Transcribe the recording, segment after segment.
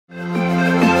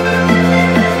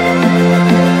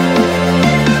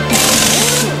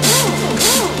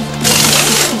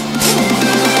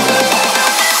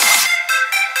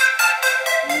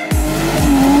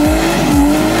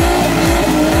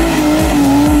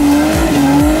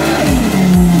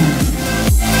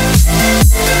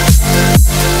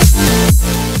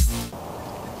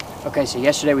Okay, so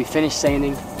yesterday we finished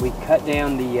sanding. We cut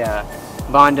down the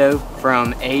Bondo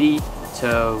from 80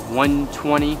 to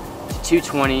 120 to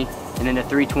 220 and then to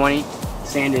 320.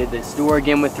 Sanded this door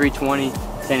again with 320,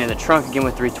 sanded the trunk again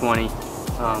with 320,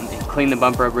 and cleaned the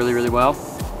bumper up really, really well.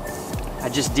 I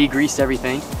just degreased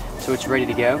everything, so it's ready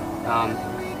to go.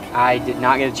 I did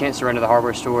not get a chance to run to the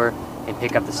hardware store and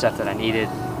pick up the stuff that I needed,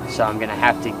 so I'm gonna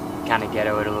have to kind of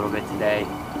ghetto it a little bit today,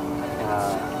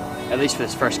 at least for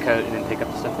this first coat, and then pick up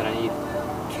the stuff that I need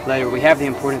later. We have the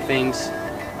important things,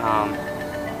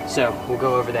 so we'll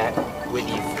go over that with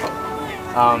you.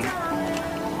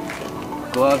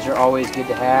 Gloves are always good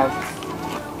to have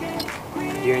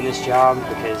during this job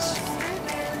because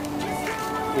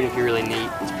even if you're really neat,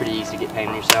 it's pretty easy to get paint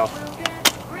on yourself.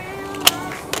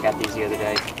 I got these the other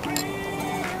day,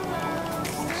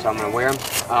 so I'm gonna wear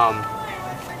them.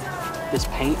 This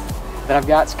paint that I've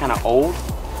got is kind of old,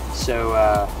 so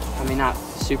I mean not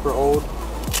super old.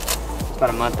 It's about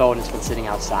a month old and it's been sitting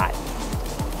outside,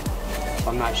 so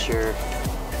I'm not sure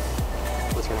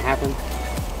what's gonna happen.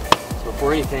 So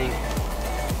before anything,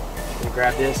 I'm gonna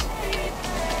grab this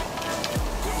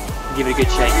and give it a good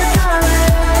shake.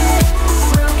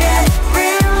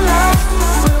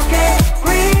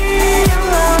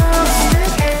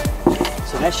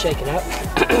 So that's shaken up.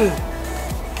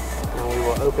 Now we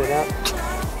will open it up,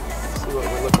 see what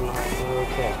we're looking like.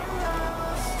 Okay.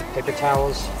 Paper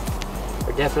towels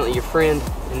are definitely your friend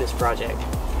in this project.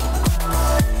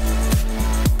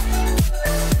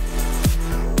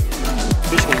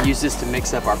 I'm just gonna use this to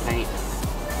mix up our paint.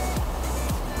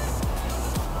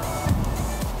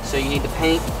 So you need the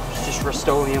paint, it's just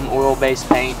Rustoleum oil-based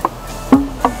paint.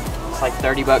 It's like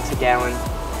 30 bucks a gallon.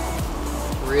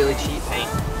 Really cheap paint.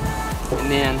 And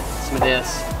then some of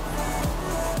this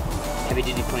heavy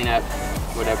duty cleanup,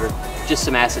 whatever. Just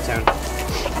some acetone.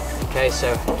 Okay,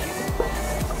 so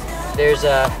there's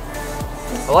a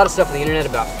lot of stuff on the internet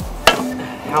about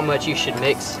how much you should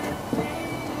mix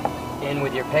in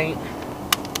with your paint.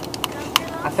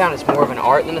 I found it's more of an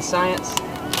art than a science.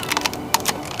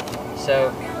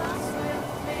 So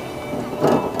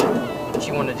what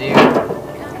you want to do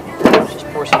is just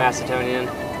pour some acetone in.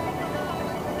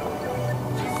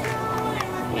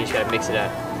 You just gotta mix it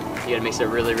up. You gotta mix it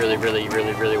really, really, really,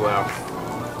 really, really well.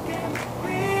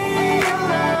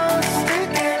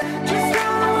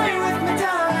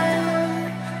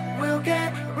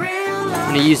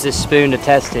 I'm gonna use this spoon to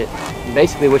test it. And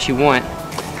basically what you want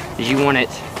is you want it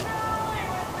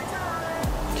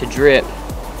to drip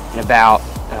in about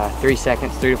 3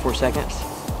 seconds, 3 to 4 seconds.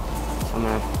 So I'm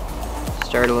gonna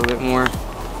stir it a little bit more.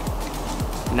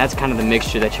 And that's kind of the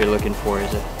mixture that you're looking for,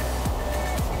 is a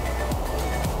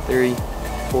 3,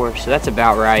 4, so that's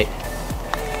about right.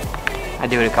 I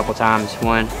do it a couple times.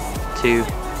 1, 2,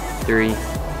 3,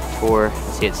 4.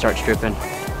 See, it starts dripping.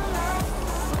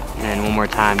 And then one more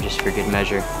time just for good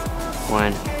measure.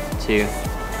 1, 2,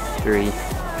 3,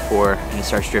 4, and it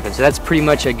starts dripping. So that's pretty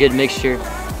much a good mixture.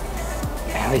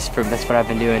 At least that's what I've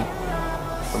been doing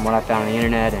from what I found on the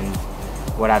internet and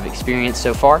what I've experienced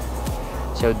so far.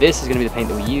 So this is going to be the paint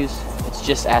that we use. It's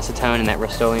just acetone and that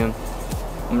Rustoleum.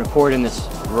 I'm going to pour it in this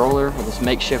roller, or this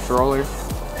makeshift roller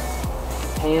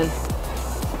pan,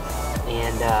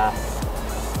 and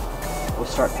we'll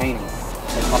start painting.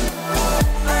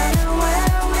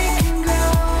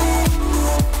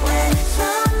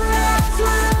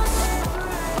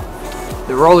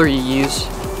 The roller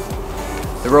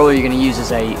you're going to use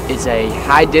is a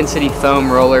high density foam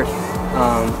roller.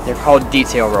 They're called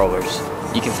detail rollers.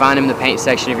 You can find them in the paint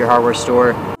section of your hardware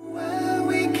store.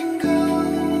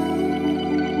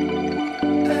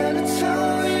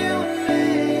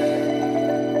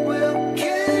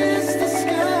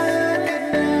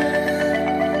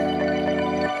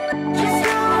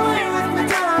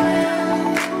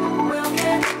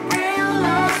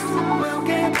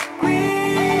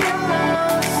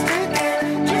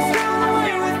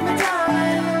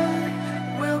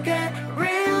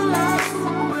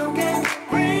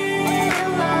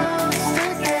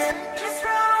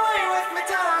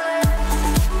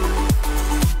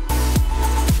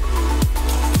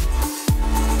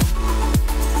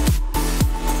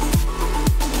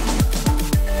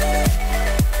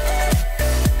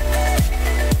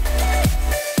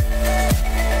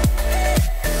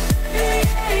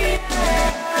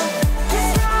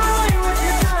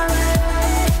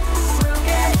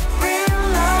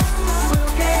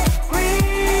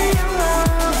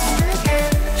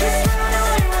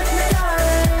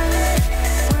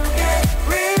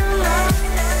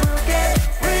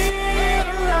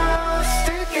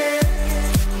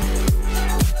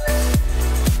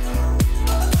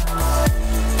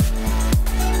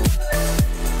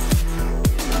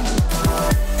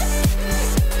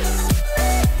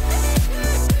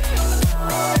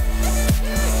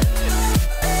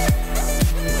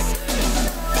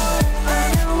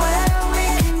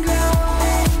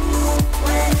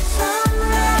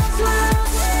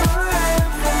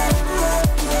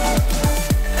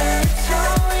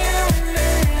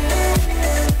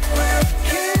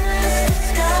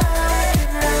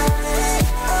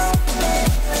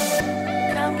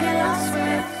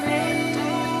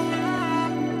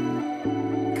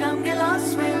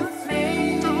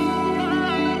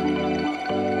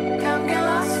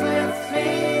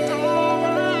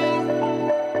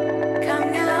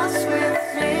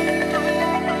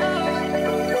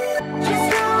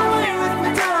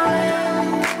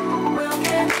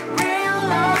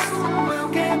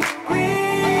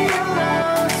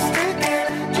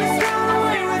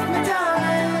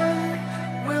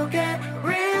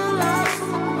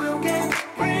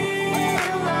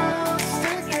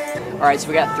 Alright, so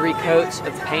we got 3 coats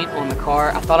of paint on the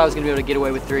car. I thought I was going to be able to get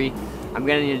away with 3. I'm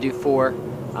going to need to do 4.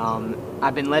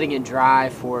 I've been letting it dry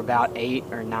for about 8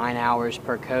 or 9 hours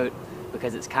per coat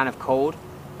because it's kind of cold.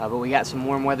 But we got some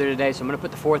warm weather today, so I'm going to put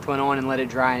the 4th one on and let it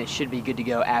dry, and it should be good to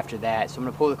go after that. So I'm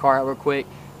going to pull the car out real quick,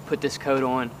 put this coat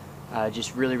on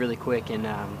just really quick, and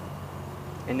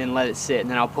then let it sit. And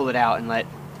then I'll pull it out and let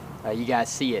you guys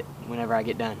see it whenever I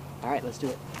get done. Alright, let's do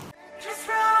it. Just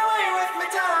run away with my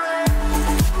darling.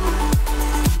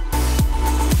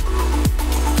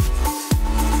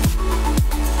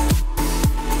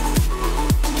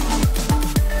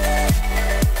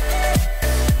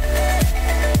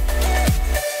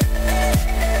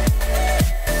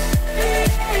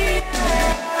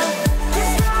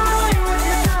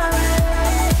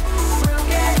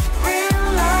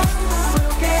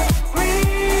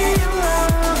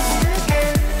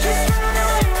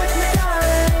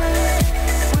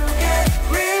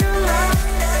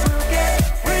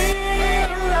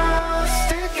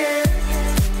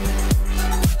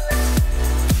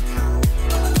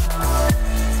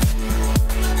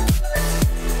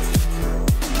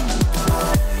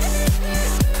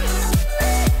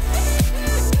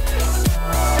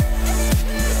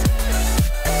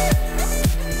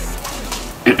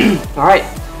 Alright,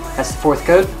 that's the 4th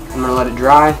coat. I'm going to let it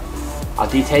dry. I'll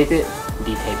detape it.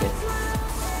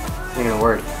 Think of a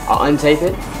word. I'll untape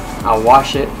it, I'll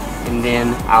wash it, and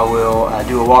then I will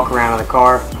do a walk around of the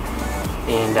car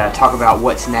and talk about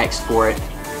what's next for it.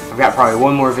 I've got probably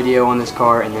one more video on this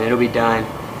car and then it'll be done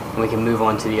and we can move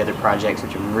on to the other projects,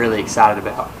 which I'm really excited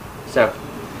about. So,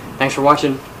 thanks for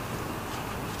watching.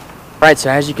 Alright,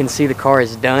 so as you can see, the car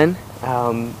is done.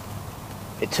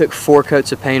 It took 4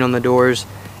 coats of paint on the doors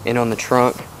and on the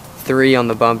trunk, 3 on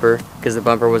the bumper because the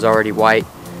bumper was already white.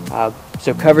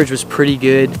 So coverage was pretty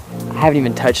good. I haven't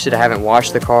even touched it. I haven't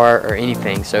washed the car or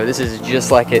anything. So this is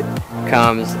just like it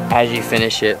comes as you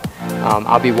finish it.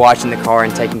 I'll be washing the car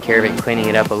and taking care of it and cleaning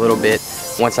it up a little bit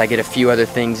once I get a few other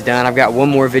things done. I've got one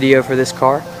more video for this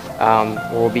car.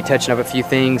 We'll be touching up a few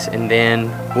things and then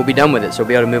we'll be done with it. So we'll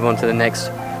be able to move on to the next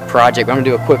project. I'm going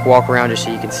to do a quick walk around just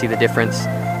so you can see the difference.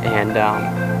 And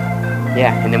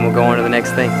yeah, and then we'll go on to the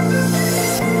next thing.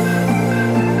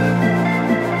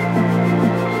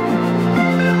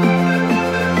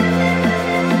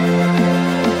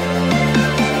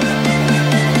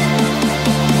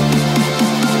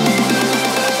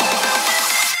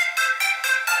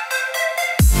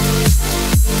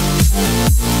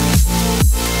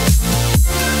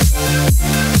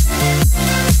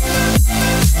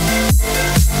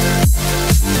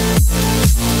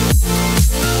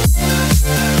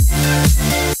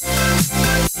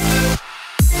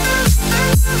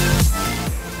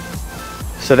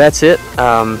 So that's it.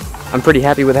 I'm pretty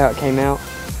happy with how it came out.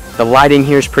 The lighting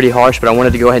here is pretty harsh, but I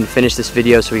wanted to go ahead and finish this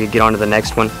video so we could get on to the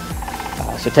next one.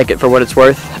 So take it for what it's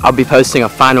worth. I'll be posting a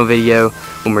final video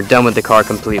when we're done with the car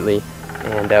completely,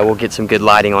 and we'll get some good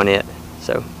lighting on it.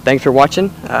 So thanks for watching.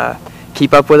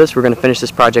 Keep up with us. We're going to finish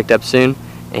this project up soon,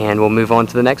 and we'll move on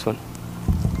to the next one.